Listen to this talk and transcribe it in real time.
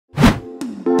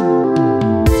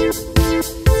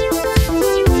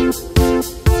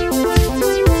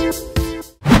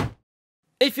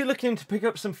If you're looking to pick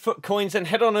up some FUT coins, then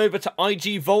head on over to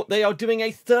IG Vault. They are doing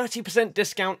a 30%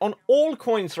 discount on all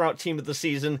coins throughout Team of the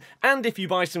Season. And if you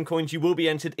buy some coins, you will be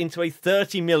entered into a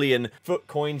 30 million FUT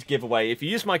coins giveaway. If you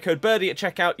use my code Birdie at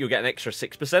checkout, you'll get an extra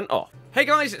 6% off. Hey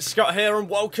guys, it's Scott here and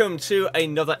welcome to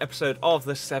another episode of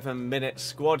the 7-Minute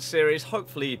Squad series.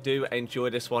 Hopefully you do enjoy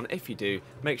this one. If you do,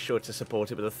 make sure to support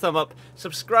it with a thumb up,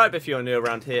 subscribe if you're new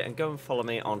around here, and go and follow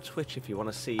me on Twitch if you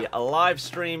want to see live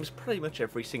streams pretty much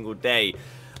every single day.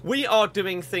 We are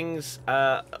doing things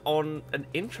on an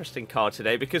interesting card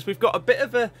today because we've got a bit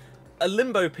of a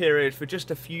limbo period for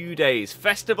just a few days.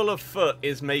 Festival of FUT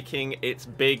is making its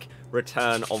big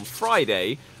return on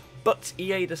Friday, but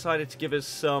EA decided to give us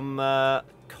some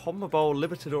CONMEBOL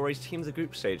Libertadores Team of the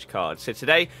Group Stage cards. So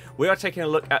today we are taking a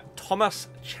look at TOTS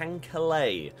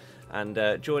Chancalay,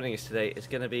 and joining us today is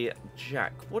going to be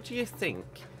Jack. What do you think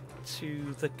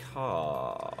to the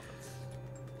card?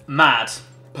 Mad.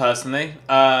 Personally,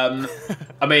 I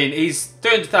mean, he's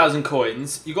 300,000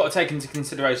 coins. You've got to take into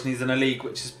consideration he's in a league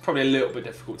which is probably a little bit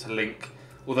difficult to link,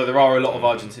 although there are a lot of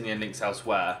Argentinian links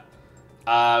elsewhere.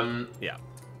 Yeah,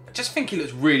 I just think he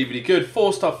looks really, really good.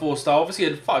 4-star, 4-star. Obviously,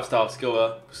 a 5-star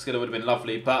skiller would have been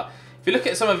lovely, but if you look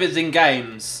at some of his in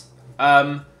games,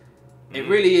 it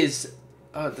really is.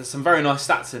 There's some very nice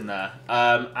stats in there,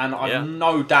 and I've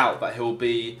no doubt that he'll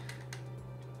be,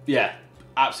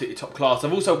 absolutely top class.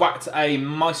 I've also whacked a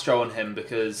Maestro on him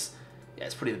because,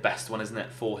 it's probably the best one, isn't it,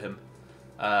 for him?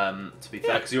 To be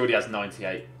fair, because he already has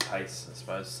 98 pace, I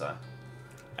suppose. So,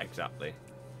 exactly.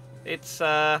 It's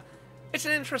an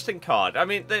interesting card. I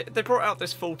mean, they brought out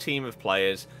this full team of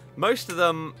players. Most of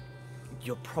them,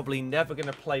 you're probably never going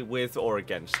to play with or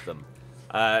against them.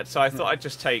 So I thought I'd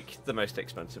just take the most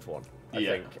expensive one, I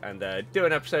think, and do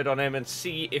an episode on him and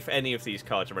see if any of these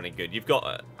cards are any good. You've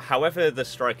got, however the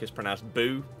striker's pronounced,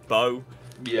 Bo.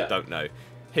 Don't know.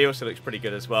 He also looks pretty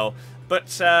good as well.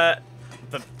 But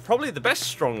probably the best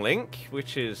strong link,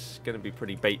 which is going to be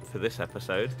pretty bait for this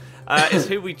episode, is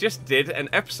who we just did an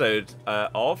episode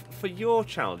of for your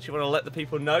challenge. You want to let the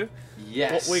people know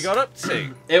what we got up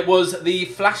to? It was the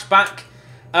flashback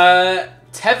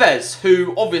Tevez,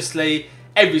 who obviously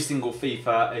every single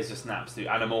FIFA is just an absolute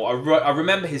animal. I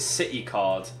remember his City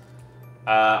card.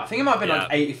 I think it might have been like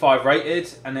 85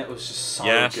 rated, and it was just so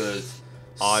good.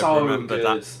 I remember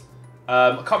that.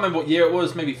 I can't remember what year it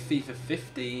was. Maybe FIFA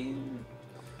 15,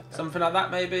 something like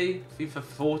that. Maybe FIFA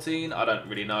 14. I don't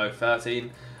really know.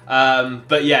 13.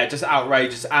 But yeah, just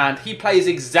outrageous. And he plays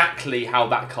exactly how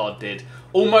that card did.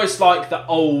 Almost like the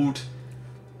old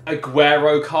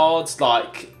Aguero cards,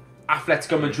 like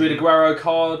Atletico Madrid Aguero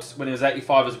card when he was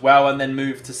 85 as well, and then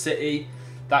moved to City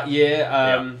that year.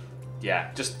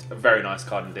 Yeah, just a very nice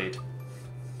card indeed.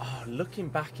 Oh, looking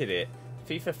back at it,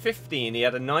 FIFA 15, he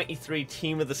had a 93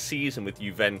 Team of the Season with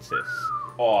Juventus.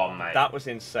 Oh, mate. That was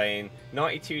insane.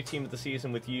 92 Team of the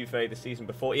Season with Juve the season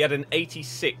before. He had an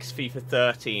 86 FIFA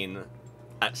 13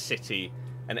 at City,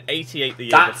 and 88 the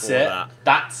year before that.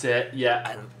 That's it, yeah.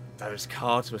 And those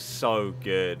cards were so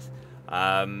good.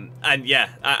 And yeah,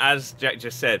 as Jack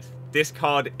just said, this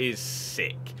card is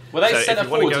sick. Were they centre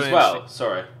forwards as well?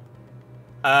 Sorry.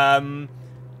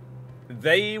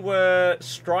 They were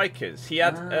strikers. He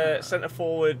had centre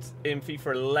forward in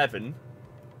FIFA 11,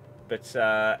 but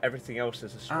everything else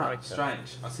is a striker.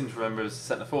 Strange. I seem to remember as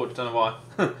centre forward. Don't know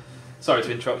why. Sorry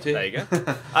to interrupt you. There you go.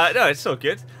 No, it's all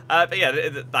good. But yeah,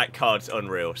 that card's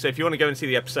unreal. So if you want to go and see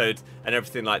the episode and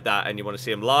everything like that, and you want to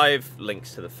see them live,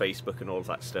 links to the Facebook and all of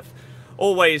that stuff,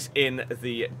 always in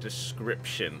the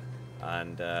description.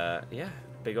 And yeah,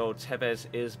 big old Tevez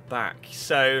is back.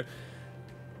 So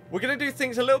we're going to do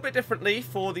things a little bit differently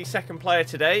for the second player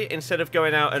today. Instead of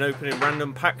going out and opening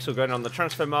random packs or going on the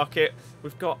transfer market,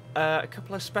 we've got a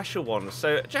couple of special ones.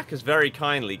 So Jack has very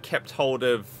kindly kept hold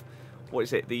of, what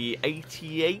is it, the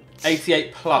 88?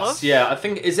 88 plus, yeah. I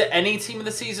think, is it any Team of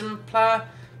the Season player?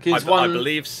 I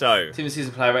believe so. Team of the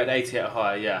Season player rated 88 or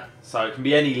higher, yeah. So it can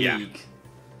be any league.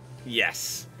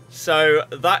 Yes. So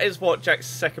that is what Jack's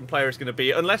second player is going to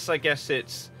be, unless I guess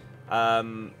it's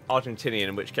Argentinian,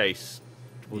 in which case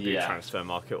we'll do transfer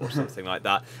market or something like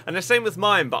that. And the same with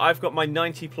mine, but I've got my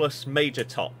 90 plus major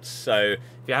tots. So if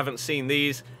you haven't seen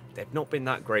these, they've not been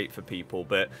that great for people,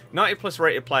 but 90 plus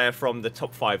rated player from the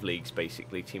top 5 leagues,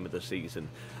 basically, Team of the Season.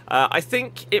 I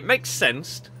think it makes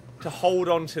sense to hold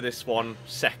on to this one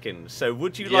second. So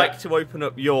would you like to open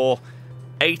up your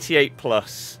 88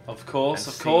 plus? Of course,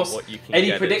 of course.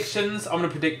 Any predictions? I'm going to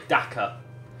predict Daka.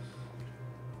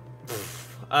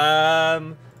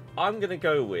 I'm going to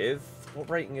go with... What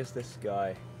rating is this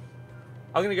guy?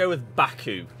 I'm going to go with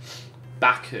Baku.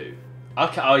 Baku.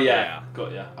 Okay, oh yeah.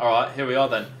 Got ya. Alright, here we are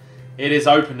then. It is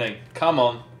opening. Come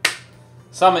on.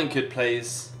 Something good,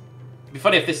 please. It'd be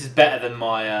funny if this is better than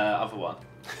my other one.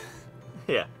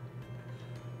 Yeah.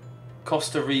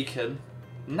 Costa Rican.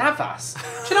 Navas.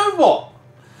 Do you know what?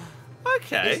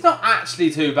 Okay. It's not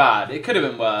actually too bad. It could have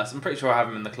been worse. I'm pretty sure I have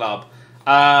him in the club.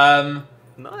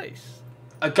 Nice.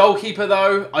 A goalkeeper,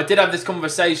 though. I did have this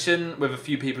conversation with a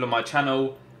few people on my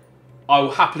channel. I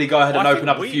will happily go ahead and open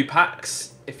up a few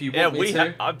packs if you want me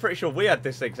to. I'm pretty sure we had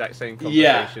this exact same conversation.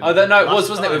 Yeah. I don't know. It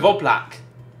wasn't it, with Oblak?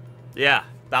 Yeah,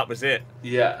 that was it.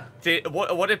 Yeah.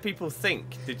 What did people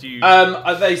think? Did you?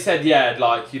 They said, yeah,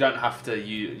 like, you don't have to.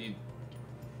 You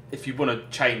if you want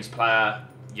to change player,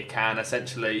 you can,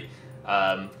 essentially.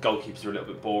 Goalkeepers are a little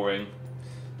bit boring.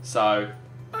 So...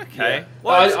 Okay. Yeah.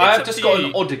 Well, I have just got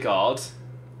an Odegaard.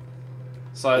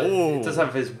 So it does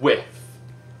have his width.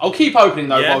 I'll keep opening,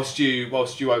 though, whilst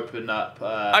you open up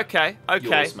okay.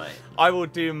 yours, mate. I will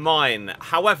do mine.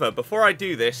 However, before I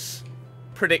do this,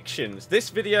 predictions. This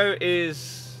video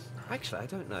is... Actually, I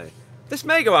don't know. This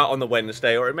may go out on the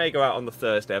Wednesday, or it may go out on the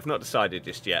Thursday. I've not decided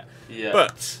just yet. Yeah.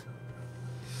 But...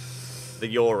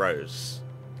 the Euros.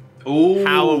 Ooh.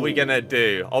 How are we going to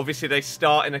do? Obviously, they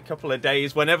start in a couple of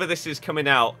days. Whenever this is coming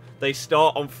out, they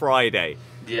start on Friday.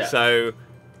 Yeah. So,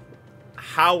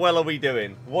 how well are we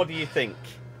doing? What do you think?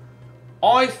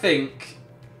 I think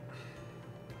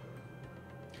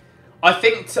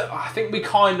we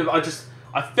kind of...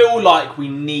 I feel like we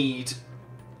need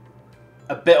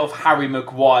a bit of Harry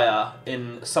Maguire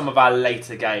in some of our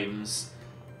later games,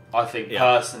 I think,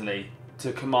 personally,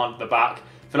 to command the back.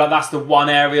 I feel like that's the one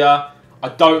area. I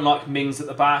don't like Mings at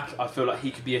the back. I feel like he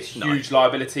could be a huge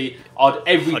liability.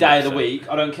 Every day of the week,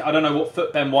 I don't know what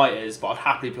foot Ben White is, but I'd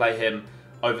happily play him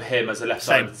over him as a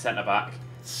left-sided centre-back.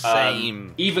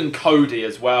 Same. Even Cody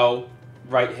as well,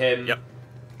 rate him. Yep.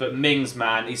 But Mings,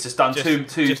 man, he's just done two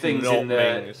things in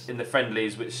Mings. the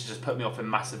friendlies, which just put me off him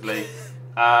massively.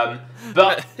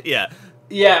 But yeah,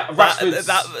 Rashford's...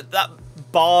 that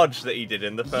barge that he did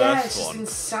in the first one.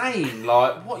 It's insane.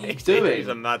 Like, what are you doing? He's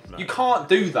a madman. You can't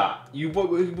do that. You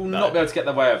will not be able to get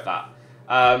the way of that.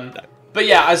 But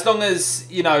yeah, as long as,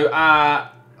 you know,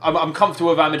 I'm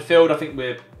comfortable with our midfield. I think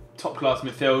we're top class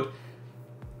midfield.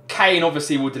 Kane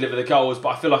obviously will deliver the goals, but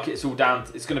I feel like it's all down.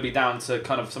 It's going to be down to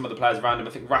kind of some of the players around him. I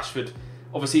think Rashford,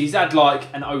 obviously, he's had like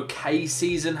an okay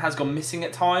season, has gone missing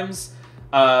at times.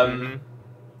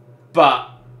 But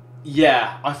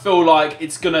yeah, I feel like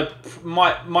it's gonna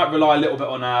might rely a little bit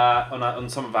on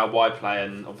some of our wide play,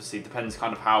 and obviously it depends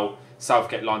kind of how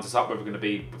Southgate lines us up, whether we're going to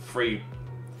be three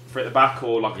at the back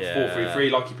or like a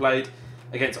 4-3-3 like he played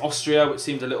against Austria, which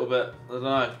seemed a little bit, I don't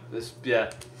know.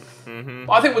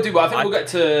 But I think we'll do well. I think we'll get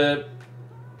to...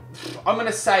 I'm going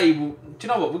to say... do you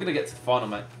know what? We're going to get to the final,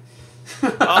 mate.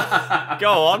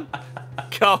 Go on.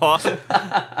 Go on.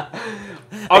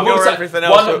 I will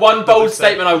say, one bold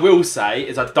statement I will say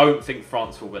is I don't think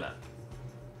France will win it.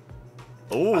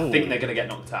 Ooh. I think they're going to get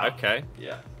knocked out. Okay.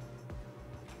 Yeah.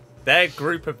 Their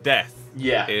group of death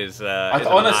is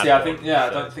honestly, I think, I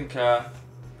don't think...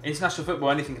 international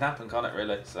football, anything can happen, can't it,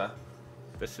 really? So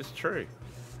this is true.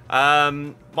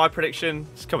 My prediction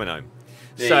is coming home.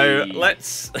 So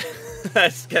let's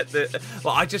get the...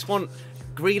 Well, I just want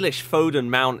Grealish, Foden,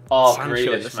 Mount,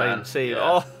 Sancho in the same team.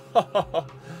 Yeah. Oh,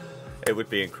 it would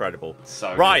be incredible.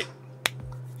 So right,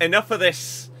 enough of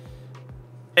this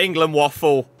England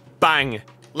waffle. Bang.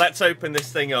 Let's open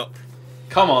this thing up.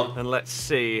 Come on. And let's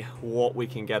see what we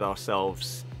can get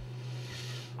ourselves.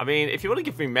 I mean, if you want to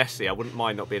give me Messi, I wouldn't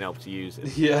mind not being able to use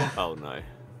it. Yeah. Oh, no.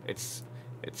 It's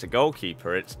a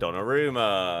goalkeeper. It's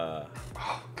Donnarumma.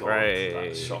 Oh, God. Great.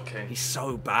 That's shocking. He's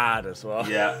so bad as well.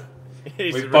 Yeah.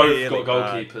 We've really both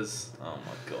got goalkeepers. Bad. Oh,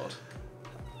 my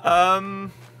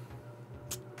God.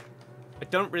 I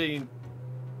don't really...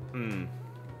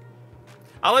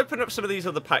 I'll open up some of these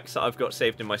other packs that I've got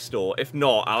saved in my store. If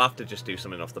not, I'll have to just do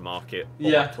something off the market.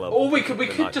 Or my club, or we could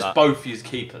like just that. Both use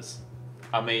keepers.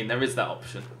 I mean, there is that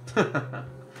option.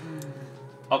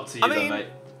 Up to you, though, mate.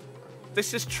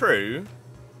 This is true.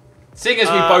 Seeing as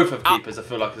we both have keepers, I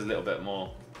feel like there's a little bit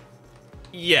more.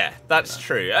 Yeah, that's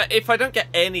true. If I don't get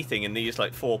anything in these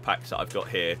like 4 packs that I've got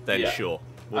here, then sure,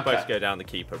 we'll both go down the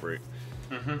keeper route.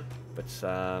 But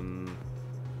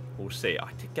we'll see.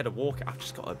 I did get a walker. I've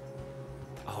just got a...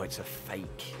 Oh, it's a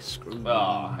fake. Screw me. Oh,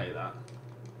 I hate that.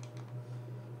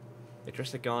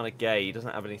 Idrissa Gana Gay. He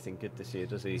doesn't have anything good this year,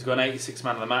 does he? He's got an 86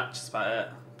 man of the match. That's about it.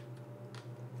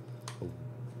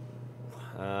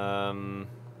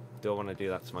 Do I want to do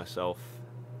that to myself?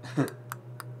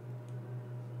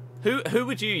 Who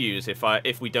would you use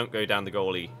if we don't go down the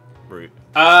goalie route?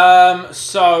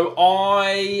 So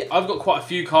I've got quite a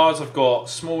few cards. I've got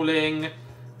Smalling,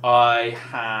 I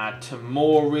had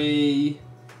Tamori,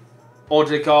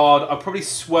 Odegaard. I'll probably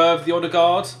swerve the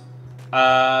Odegaard.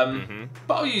 But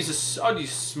I'll use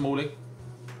Smalling.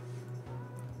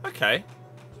 Okay.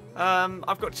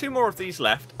 I've got 2 more of these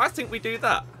left. I think we do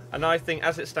that. And I think,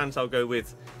 as it stands, I'll go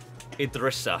with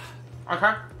Idrissa.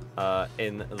 Okay.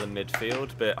 In the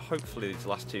midfield. But hopefully these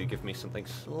last 2 give me something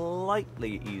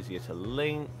slightly easier to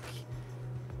link.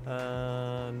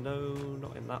 No,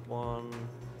 not in that one.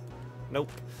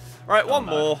 Nope. Alright, one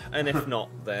more. And if not,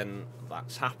 then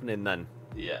that's happening then.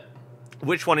 Yeah.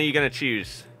 Which one are you going to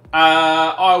choose?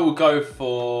 I will go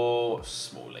for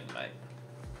Smalling, mate.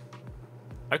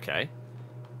 Okay.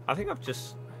 I think I've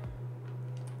just...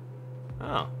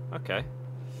 Oh, okay.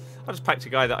 I just packed a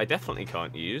guy that I definitely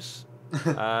can't use.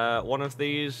 One of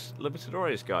these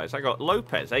Libertadores guys. I got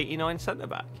Lopez, 89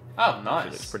 centre-back. Oh, nice.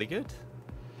 He looks pretty good.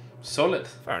 Solid.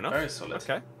 Fair enough. Very solid.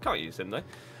 Okay. Can't use him, though.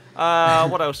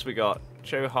 What else we got?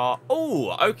 Joe Hart.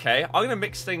 Oh, okay. I'm going to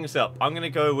mix things up. I'm going to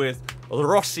go with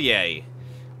Rossier.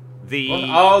 The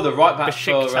right back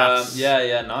for... Besiktas.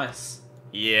 yeah, nice.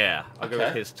 Yeah. I'll go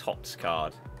with his TOTS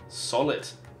card. Solid.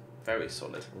 Very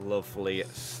solid. Lovely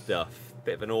stuff.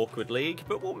 Bit of an awkward league,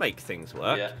 but we'll make things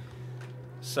work. Yeah.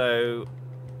 So,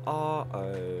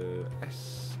 Rossier.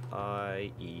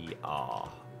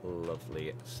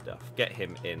 Lovely stuff. Get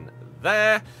him in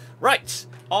there. Right.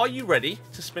 Are you ready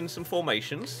to spin some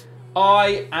formations?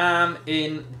 I am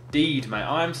indeed, mate.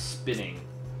 I am spinning.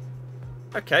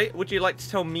 Okay. Would you like to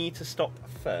tell me to stop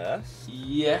first?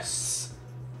 Yes.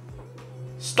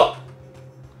 Stop.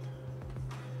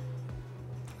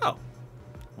 Oh.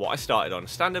 What I started on.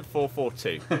 Standard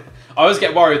 4-4-2. I always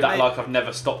get worried that I've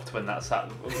never stopped when that's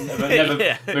happened. Never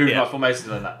moved my formations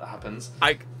when that happens.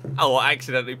 I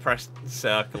accidentally pressed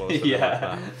circle or something like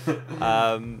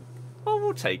that. Well,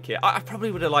 we'll take it. I probably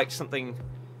would have liked something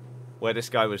where this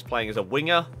guy was playing as a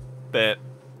winger, but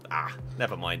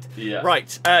never mind. Yeah.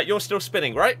 Right, you're still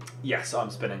spinning, right? Yes,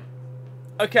 I'm spinning.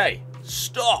 Okay,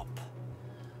 stop.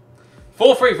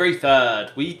 4-3-3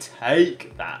 third. We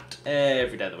take that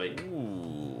every day of the week.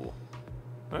 Ooh.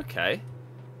 Okay.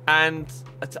 And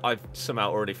I've somehow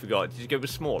already forgot. Did you go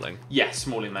with Smalling? Yes,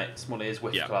 Smalling, mate. Smalling is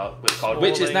with card, Smalling,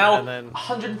 which is now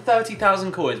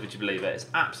 130,000 coins. Would you believe it? It's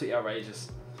absolutely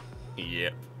outrageous.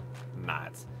 Yep.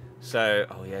 Mad. So,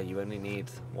 oh yeah, you only need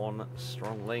 1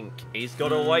 strong link. He's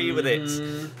got away with it.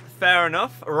 Fair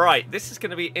enough. Right, this is going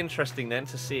to be interesting then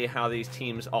to see how these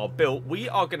teams are built. We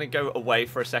are going to go away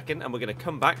for a second and we're going to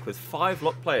come back with 5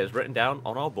 locked players written down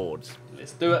on our boards.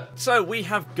 Let's do it. So we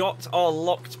have got our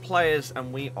locked players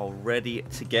and we are ready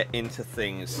to get into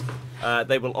things.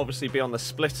 They will obviously be on the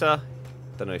splitter.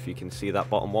 Don't know if you can see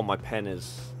that bottom one. My pen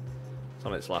is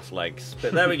on its last legs.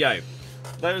 But there we go.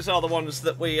 Those are the ones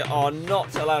that we are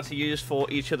not allowed to use for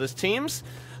each other's teams.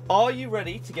 Are you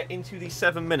ready to get into the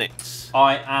 7 minutes?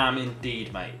 I am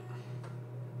indeed, mate.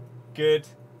 Good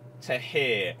to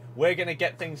hear. We're going to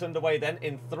get things underway then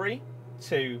in 3,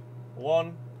 2,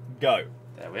 1, go.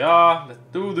 There we are. Let's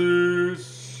do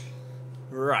this.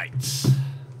 Right.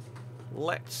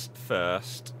 Let's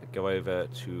first go over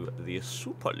to the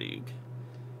Super League.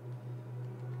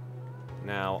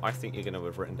 Now, I think you're going to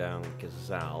have written down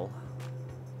Gazal.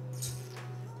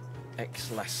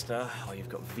 Ex-Leicester. Oh, you've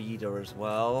got Vida as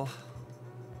well.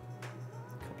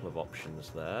 A couple of options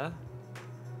there.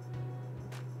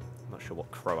 I'm not sure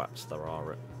what Croats there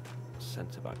are at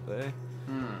centre-back there.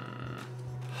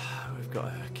 We've got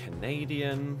a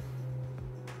Canadian.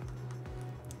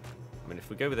 I mean, if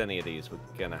we go with any of these, we're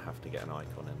going to have to get an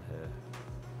icon in here.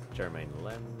 Jermaine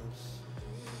Lens.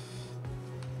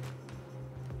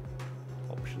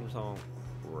 Options aren't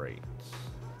great.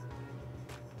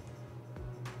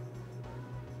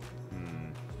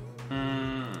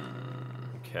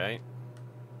 Okay.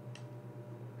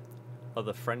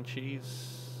 Other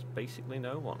Frenchies, basically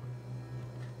no one.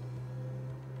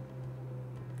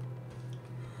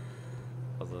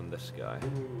 Other than this guy.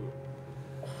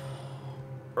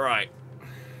 Right.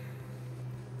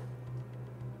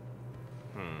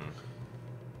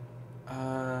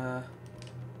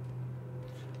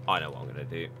 I know what I'm going to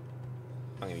do.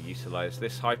 I'm going to utilise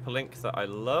this hyperlink that I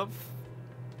love.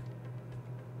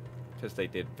 Because they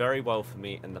did very well for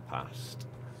me in the past.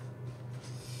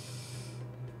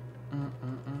 And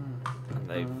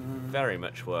they very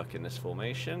much work in this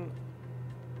formation.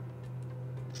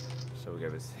 So we'll go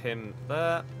with him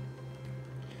there.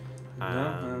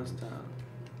 And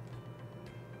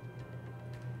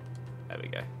there we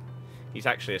go. He's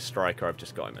actually a striker. I've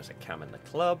just got him as a cam in the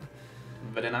club.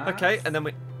 Very nice. Okay, and then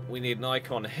we need an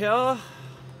icon here.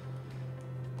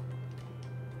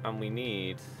 And we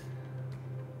need...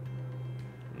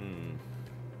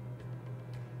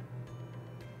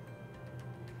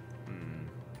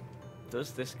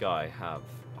 Does this guy have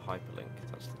a hyperlink?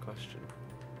 That's the question.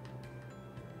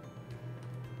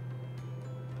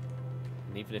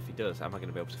 And even if he does, am I going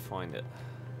to be able to find it?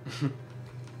 These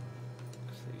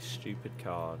stupid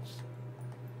cards.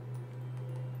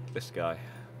 This guy.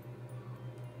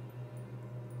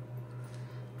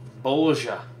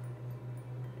 Borgia.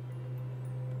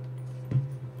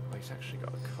 Oh, he's actually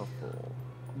got a couple.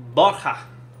 Borja.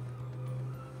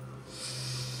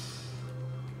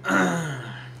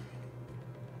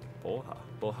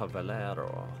 Borja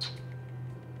Valero.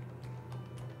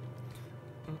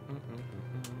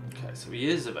 Okay, so he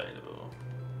is available.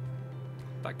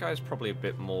 That guy's probably a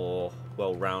bit more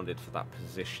well-rounded for that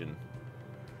position.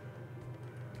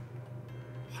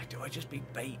 Why do I just be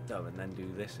bait though and then do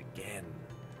this again?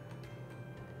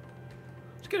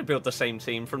 It's going to build the same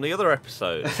team from the other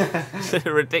episode. It's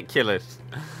ridiculous.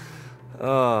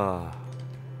 Oh.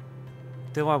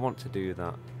 Do I want to do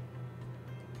that?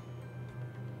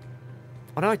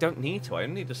 Oh no, I don't need to. I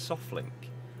only need a soft link.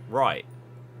 Right.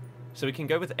 So we can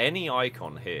go with any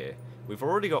icon here. We've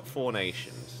already got 4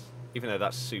 nations, even though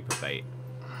that's super bait.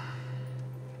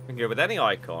 We can go with any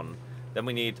icon. Then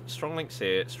we need strong links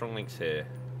here, strong links here.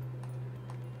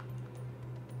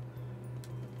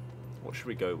 What should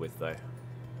we go with, though?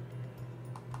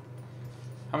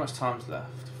 How much time's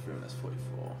left? 3 minutes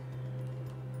 44.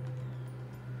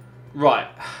 Right,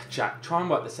 Jack, try and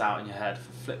work this out in your head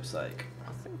for flip's sake.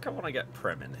 I think I want to get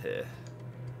Prem in here.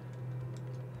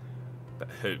 But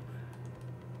who?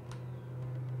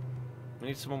 We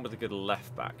need someone with a good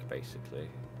left back, basically.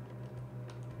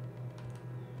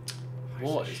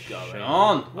 What is going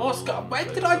on? What's going on? Where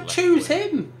did I choose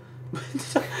him?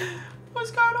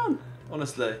 What's going on?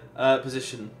 Honestly,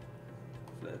 position.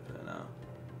 Flip it now.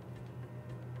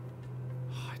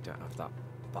 I don't have that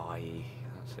buy.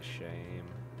 That's a shame.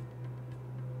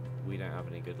 We don't have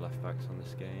any good left backs on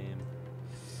this game.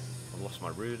 I've lost my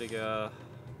Rudiger.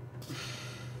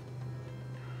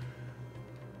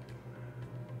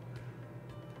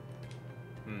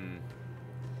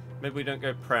 Maybe we don't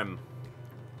go Prem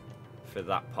for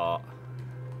that part.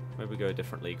 Maybe we go a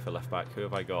different league for left back. Who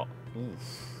have I got?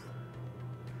 Oof.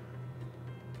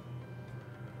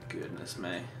 Goodness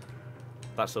me.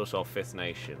 That's also our 5th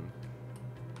nation.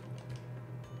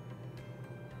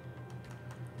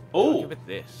 Oh! Look at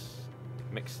this.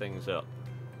 Mix things up.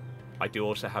 I do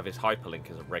also have his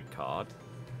hyperlink as a red card.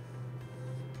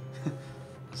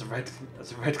 That's a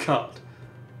red card.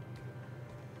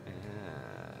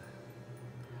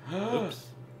 Oops.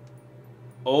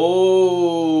 Oh!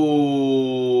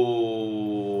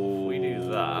 If we do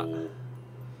that,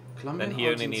 Colombia, then he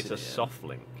only needs a soft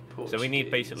link. So we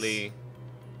need basically...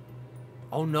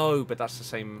 Oh no, but that's the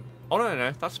same... Oh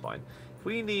no, that's fine.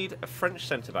 We need a French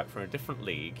centre-back from a different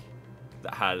league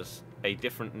that has a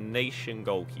different nation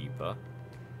goalkeeper.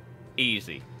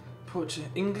 Easy.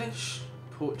 English,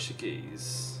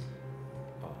 Portuguese,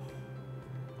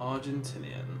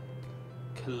 Argentinian,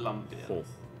 Colombian. Oh.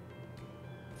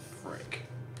 Frick.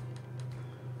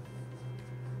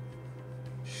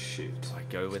 Shoot. Do I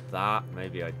go with that?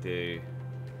 Maybe I do.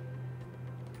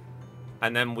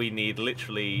 And then we need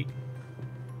literally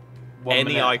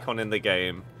any icon in the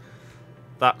game.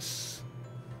 That's...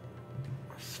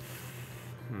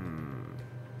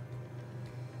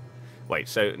 Wait,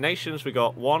 so nations we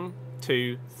got 1,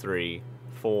 2, 3,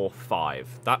 4,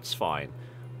 5. That's fine.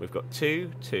 We've got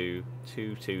 2, 2,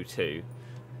 2, 2, 2.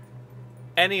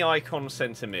 Any icon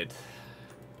centre mid.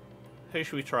 Who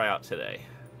should we try out today?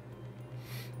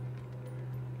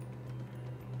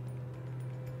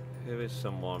 Who is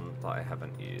someone that I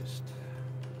haven't used?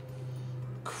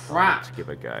 Crap! Let's give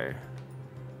a go.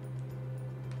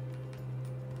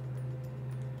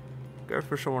 Go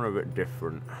for someone a bit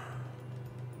different.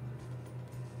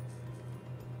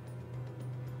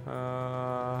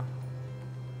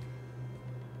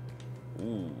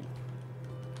 Ooh.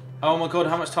 Oh my god,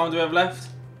 how much time do we have left?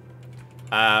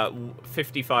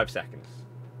 55 seconds.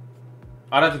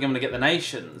 I don't think I'm going to get the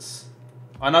nations.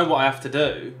 I know what I have to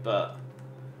do, but...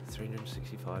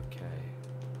 365k.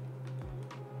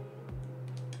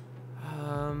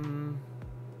 I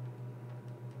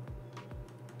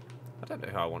don't know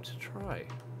who I want to try.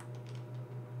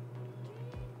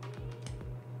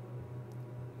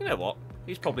 You know what?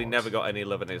 He's probably never got any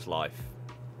love in his life.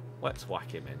 Let's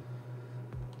whack him in.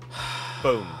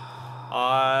 Boom.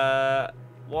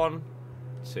 1,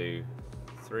 2,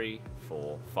 3,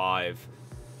 4, 5.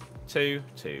 2,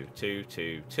 2, 2,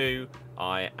 2, 2.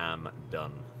 I am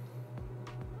done.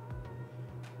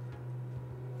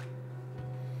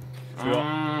 So we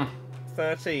got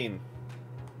 13.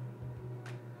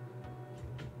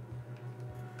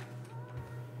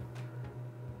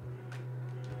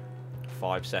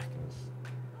 5 seconds.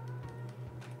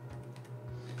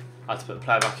 I have to put the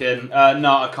player back in.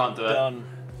 No, I can't do it. Done.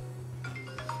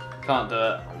 Can't do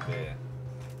it. Oh dear.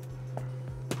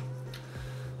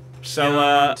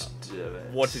 So,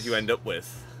 what did you end up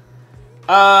with?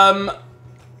 Well,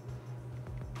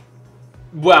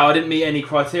 I didn't meet any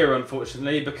criteria,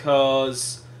 unfortunately,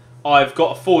 because I've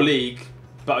got a 4 league,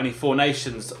 but only 4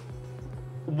 nations.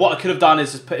 What I could have done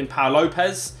is just put in Pau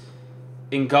Lopez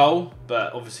in goal,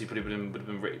 but obviously would have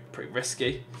been pretty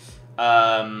risky.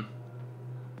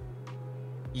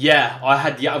 Yeah,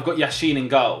 I've got Yashin in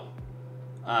goal,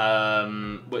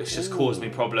 which just caused me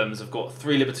problems. I've got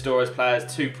 3 Libertadores players,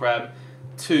 2 Prem,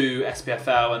 2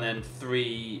 SPFL, and then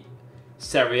 3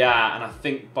 Serie A. And I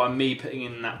think by me putting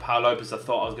in that Pau Lopez, I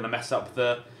thought I was going to mess up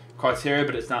the criteria,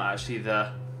 but it's not actually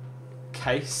the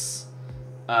case.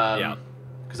 Yeah.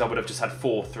 Because I would have just had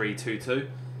 4, 3, 2, 2.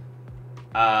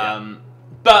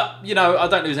 But, you know, I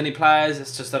don't lose any players.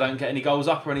 It's just I don't get any goals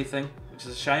up or anything, which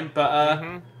is a shame.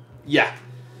 But, yeah,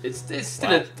 it's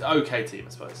still an okay team, I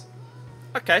suppose.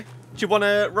 Okay. Do you want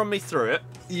to run me through it?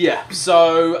 Yeah.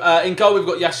 So, in goal, we've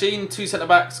got Yashin, 2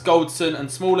 centre-backs, Goldson and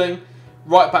Smalling.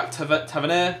 Right back,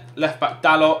 Tavernier. Left back,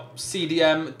 Dalot.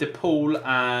 CDM, DePaul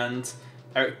and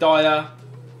Eric Dyer.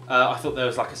 I thought there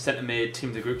was like a centre mid team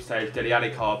of the group stage Dele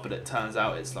Alli card, but it turns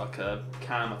out it's like a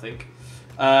Cam, I think.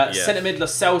 Centre mid, Lo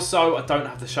Celso. I don't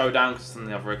have the showdown because it's on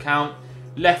the other account.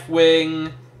 Left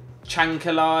wing,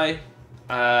 Chancalay.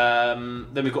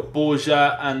 Then we've got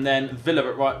Borgia and then Villa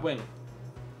at right wing.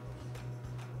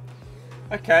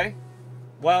 Okay.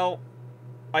 Well,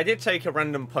 I did take a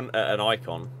random punt at an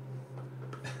icon.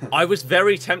 I was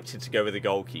very tempted to go with a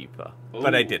goalkeeper,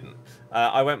 but I didn't.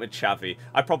 I went with Xavi.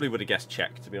 I probably would have guessed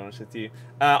Czech, to be honest with you.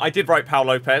 I did write Pau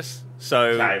Lopez, so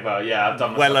okay, well, yeah, I've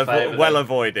done myself a favour well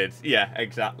avoided. Yeah,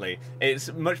 exactly.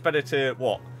 It's much better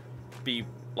to be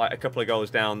like a couple of goals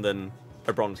down than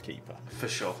a bronze keeper for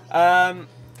sure.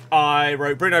 I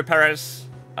wrote Bruno Perez.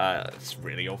 It's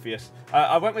really obvious.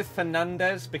 I went with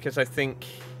Fernandez because I think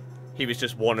he was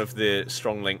just one of the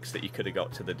strong links that you could have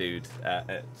got to the dude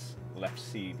at left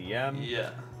CDM. Yeah.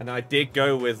 And I did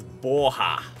go with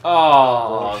Borja. Oh,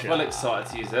 I was well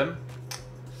excited to use him.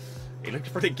 He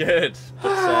looked pretty good.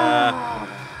 But I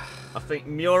think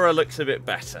Miura looks a bit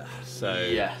better. So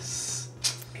yes.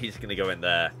 He's going to go in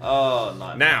there. Oh,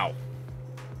 nice. Now,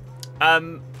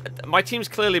 my team's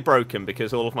clearly broken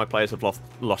because all of my players have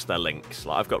lost their links.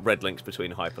 Like, I've got red links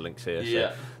between hyperlinks here.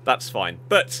 So that's fine.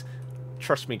 But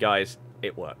trust me, guys,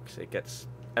 it works. It gets...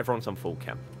 Everyone's on full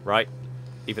cam, right?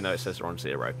 Even though it says they're on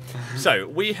 0. So,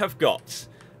 we have got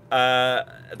the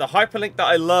hyperlink that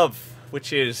I love,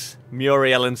 which is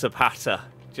Muriel and Zapata.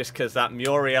 Just because that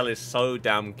Muriel is so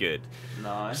damn good.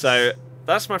 Nice. So,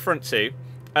 that's my front 2.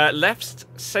 Left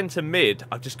centre mid,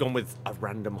 I've just gone with a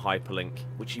random hyperlink,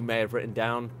 which you may have written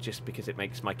down just because it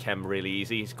makes my chem really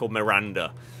easy. It's called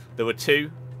Miranda. There were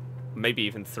 2, maybe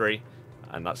even 3,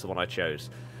 and that's the one I chose.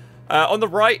 On the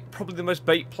right, probably the most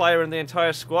bait player in the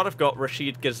entire squad, I've got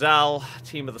Rashid Ghazal,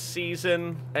 team of the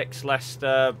season,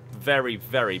 ex-Leicester, very,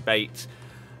 very bait.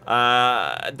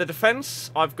 The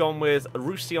defence, I've gone with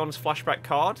Roussion's flashback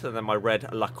card, and then my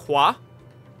red Lacroix.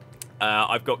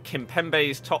 I've got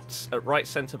Kimpembe's Tots at right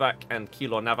centre-back and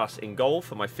Keylor Navas in goal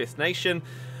for my 5th nation.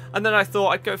 And then I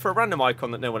thought I'd go for a random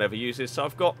icon that no one ever uses, so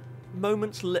I've got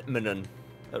Moments Litmanen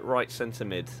at right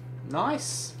centre-mid.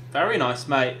 Nice. Very nice,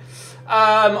 mate.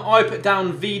 I put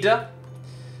down Vida.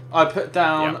 I put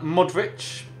down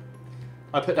Modric.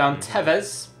 I put down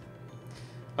Tevez.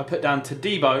 I put down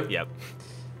Todibo. Yep.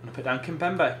 And I put down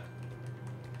Kimpembe.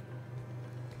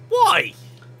 Why?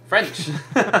 French.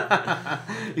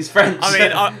 He's French. I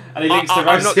mean, and he links to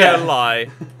I'm not going to lie.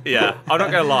 Yeah, I'm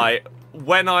not going to lie.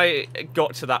 When I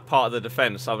got to that part of the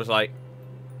defence, I was like,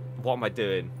 what am I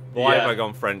doing? Why have I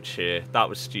gone French here? That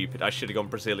was stupid. I should have gone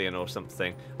Brazilian or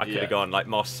something. I could have gone like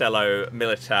Marcelo,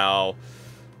 Militao,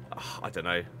 I don't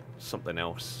know, something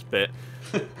else. But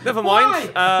never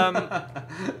mind.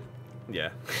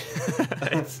 Yeah.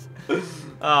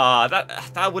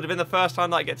 That would have been the first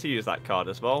time that I get to use that card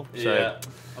as well. So yeah,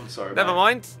 I'm sorry. Never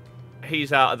mind.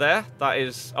 He's out of there. That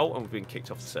is... Oh, and we've been kicked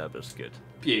off the servers. Good.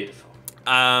 Beautiful.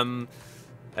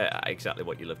 Exactly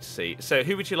what you love to see. So,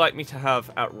 who would you like me to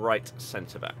have at right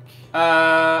centre-back?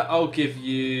 I'll give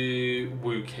you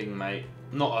Wu King, mate.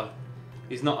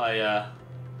 He's not a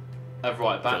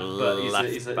right back, but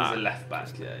he's a left back.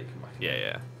 Yeah, you can back him.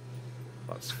 Yeah.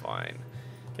 That's fine.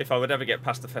 If I would ever get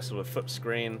past the Festival of Foot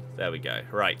screen, there we go.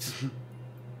 Right.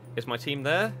 Is my team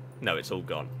there? No, it's all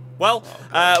gone. Well,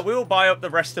 we will buy up the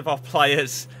rest of our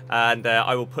players, and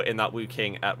I will put in that Wu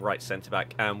King at right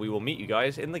centre-back, and we will meet you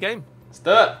guys in the game. Let's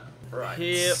do it. Right.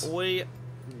 Here we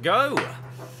go.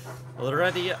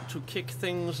 Ready to kick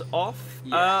things off.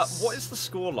 Yes. What is the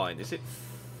scoreline? Is it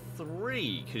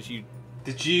 3? Because you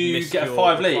Did you missed get a your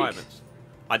 5 league? requirements.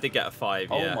 I did get a 5.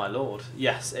 Yeah. Oh my lord.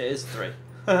 Yes, it is 3.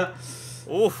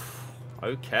 Oof.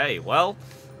 Okay. Well,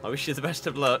 I wish you the best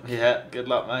of luck. Yeah. Good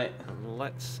luck, mate. And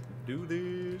let's do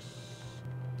this.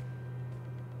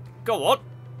 Go on.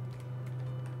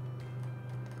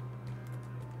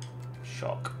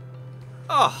 Shock.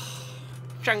 Oh.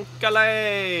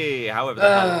 Chancalay. However,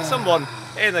 the hell, someone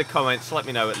in the comments let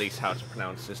me know at least how to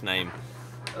pronounce his name.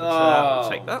 So, I'll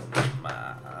take that.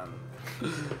 Man.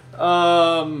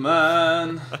 Oh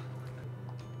man.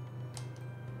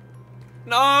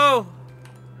 No.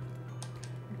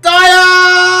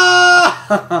 Dyer!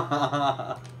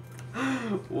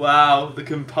 Wow, the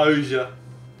composure.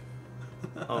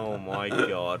 Oh my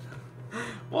god.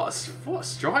 What a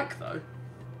strike though.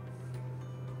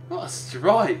 What a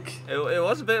strike. It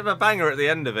was a bit of a banger at the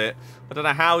end of it. I don't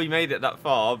know how he made it that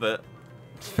far, but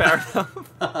fair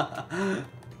enough.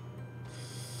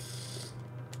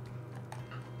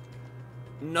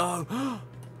 No.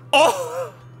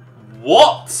 Oh!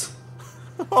 What?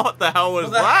 What the hell was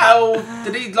What the that? hell?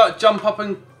 Did he like jump up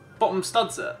and bottom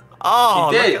studs it? Oh,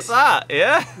 He did. look at that,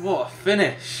 yeah? What a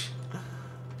finish.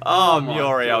 Oh, Oh my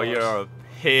Muriel, God. you're a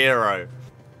hero.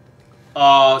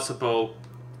 Oh, it's a ball.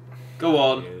 Go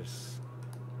on. Yes.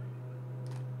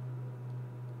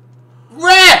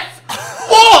 Ref!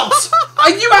 What?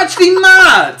 Are you actually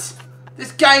mad?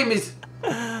 This game is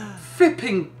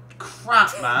flipping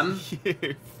crap, man.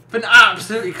 You've Been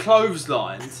absolutely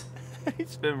clotheslined.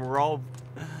 He's been robbed.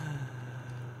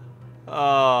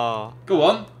 Oh. Go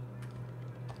on.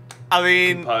 I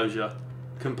mean, Composure.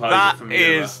 Composure that from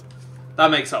Euro. is That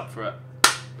makes up for it.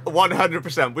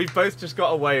 100%. We've both just got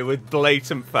away with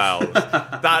blatant fouls.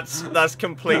 That's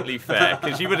completely fair.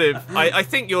 Because you would have... I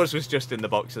think yours was just in the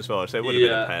box as well, so it would have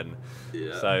been a pen.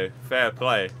 Yeah. So, fair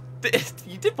play.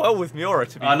 You did well with Miura,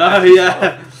 to be I fair. know,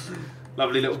 yeah.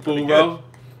 Lovely little ball roll.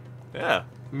 Yeah.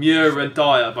 Miura and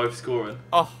Dyer both scoring.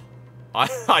 Oh,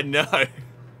 I know.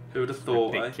 Who would have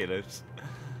thought, eh? Ridiculous.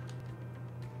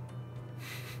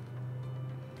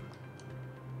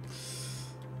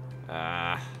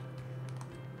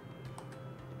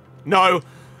 No!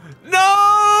 No!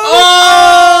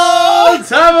 Oh!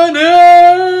 Tavernier!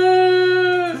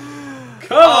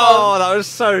 Come Oh, on! that was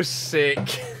so sick.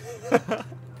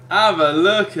 Have a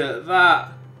look at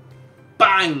that.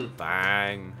 Bang!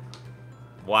 Bang.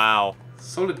 Wow.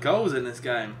 Solid goals in this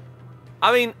game.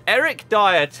 I mean, Eric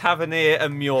Dyer, Tavernier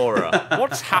and Miura.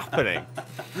 What's happening?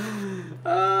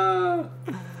 Dear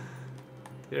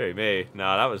me.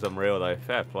 No, that was unreal though.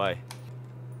 Fair play.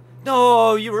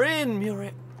 No, you were in,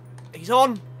 Miura. He's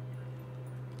on.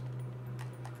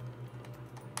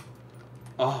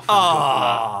 Oh,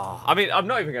 Ah. I mean, I'm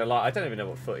not even gonna lie. I don't even know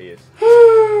what foot he is.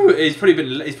 he's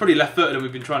probably left-footed, and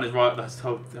we've been trying his right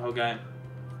the whole game.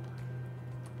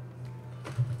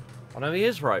 I know he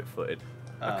is right-footed.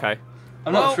 Oh. Okay.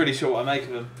 I'm not really sure what I make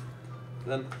of him.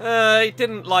 Then He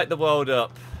didn't light the world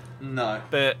up, no.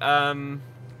 but I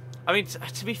mean,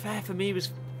 to be fair, for me, it was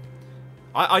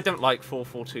I don't like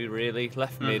 4-4-2 really.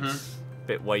 Left mid's a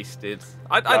bit wasted.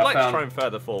 I'd like to try him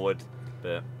further forward,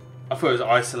 but I thought it was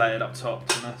isolated up top.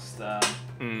 To be honest.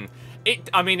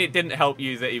 I mean, it didn't help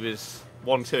you that he was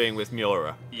 1-2ing with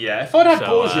Miura. Yeah, if I'd had So,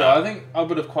 Borgia, I think I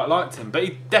would have quite liked him. But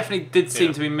he definitely did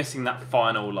seem to be missing that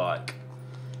final edge.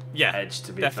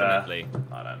 To be definitely. fair,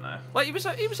 I don't know. Like he was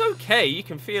okay. You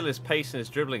can feel his pace and his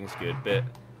dribbling's good, but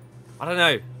I don't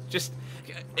know. Just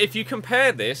if you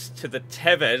compare this to the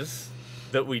Tevez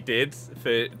that we did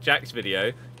for Jack's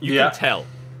video, you can tell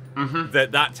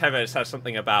that Tevez has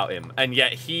something about him, and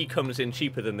yet he comes in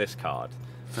cheaper than this card.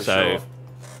 For sure.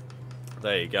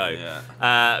 There you go.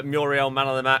 Yeah. Muriel, man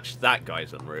of the match. That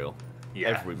guy's unreal.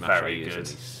 Yeah, Every match very he is, good. and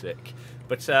he's sick.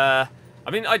 But I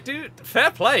mean, I do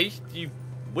fair play. You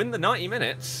win the 90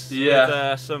 minutes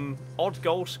with some odd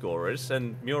goal scorers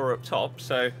and Miura up top.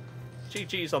 So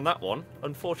GG's on that one.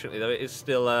 Unfortunately, though, it is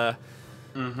still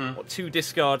what, 2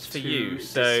 discards for you.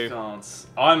 So discards.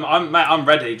 I'm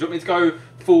ready. Do you want me to go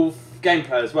full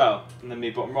gameplay as well, and then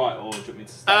me bottom right, or do you want me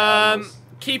to start?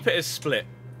 keep it as split.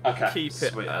 Okay. Keep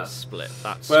it as split.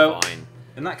 That's well, fine.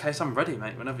 In that case, I'm ready,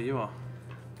 mate. Whenever you are.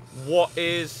 What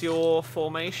is your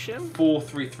formation?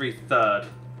 4-3-3 third.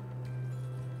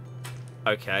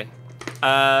 Okay.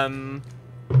 And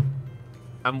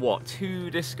what?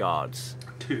 2 discards?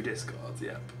 2 discards,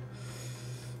 yeah.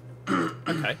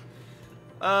 Okay.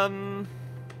 I'm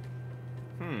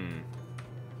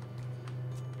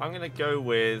gonna go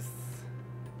with...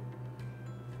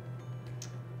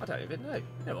 I don't even know. You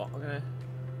know what? I'm gonna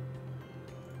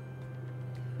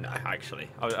No, actually,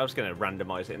 I was going to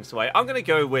randomise it in some way. I'm going to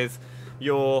go with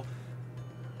your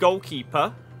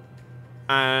goalkeeper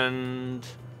and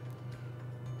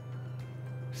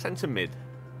centre mid.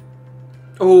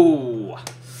 Ooh.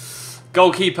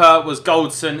 Goalkeeper was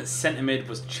Goldson. Centre mid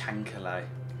was Chancalay.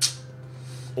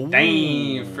 Ooh.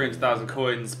 Damn, 300,000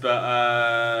 coins.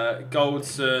 But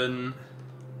Goldson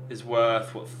is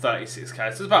worth, what, 36k? So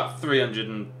it's about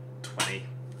 320,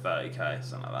 30k,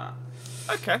 something like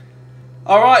that. Okay.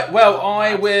 Alright, well,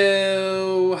 I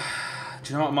will...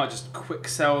 Do you know what? I might just quick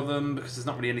sell them because there's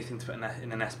not really anything to put in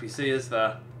an SBC, is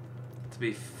there? To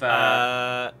be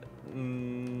fair.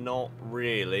 Not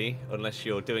really, unless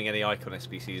you're doing any icon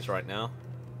SBCs right now.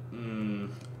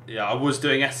 Yeah, I was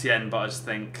doing SCN, but I just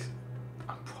think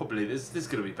I'm probably there's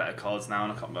going to be better cards now,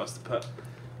 and I can't be asked to put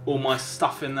all my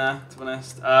stuff in there. To be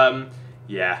honest,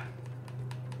 yeah.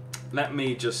 Let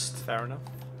me just. Fair enough.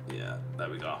 Yeah, there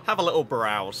we go. Have a little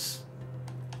browse.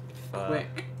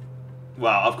 Quick.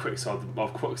 Well, I've quick sold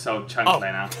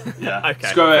Chancalay now. Yeah. Okay.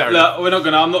 Screw it. Look,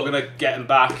 I'm not gonna get them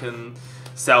back and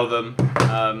sell them.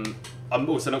 I'm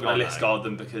also not gonna list guard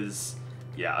them because,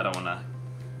 yeah, I don't want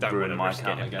to ruin my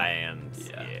account again. Banned.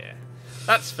 Yeah.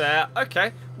 That's fair.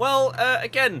 Okay. Well,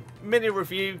 again, mini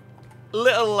review,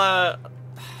 little, I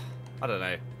don't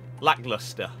know,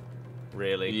 lackluster,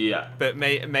 really. Yeah. But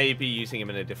maybe using him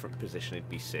in a different position would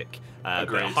be sick. But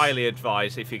Agreed. highly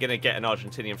advised, if you're going to get an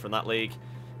Argentinian from that league,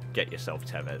 get yourself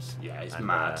Tevez. Yeah, he's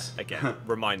mad. Again,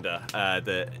 reminder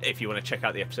that if you want to check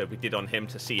out the episode we did on him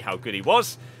to see how good he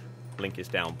was, link is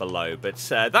down below. But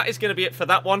that is going to be it for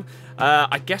that one.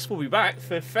 I guess we'll be back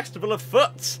for Festival of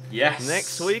Foot. Yes.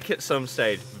 Next week at some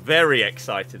stage. Very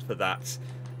excited for that.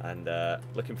 And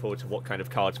looking forward to what kind of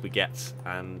cards we get.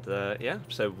 And yeah,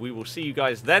 so we will see you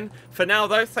guys then. For now,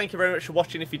 though, thank you very much for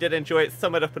watching. If you did enjoy it,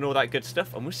 thumb it up and all that good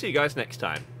stuff. And we'll see you guys next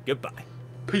time. Goodbye.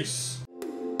 Peace.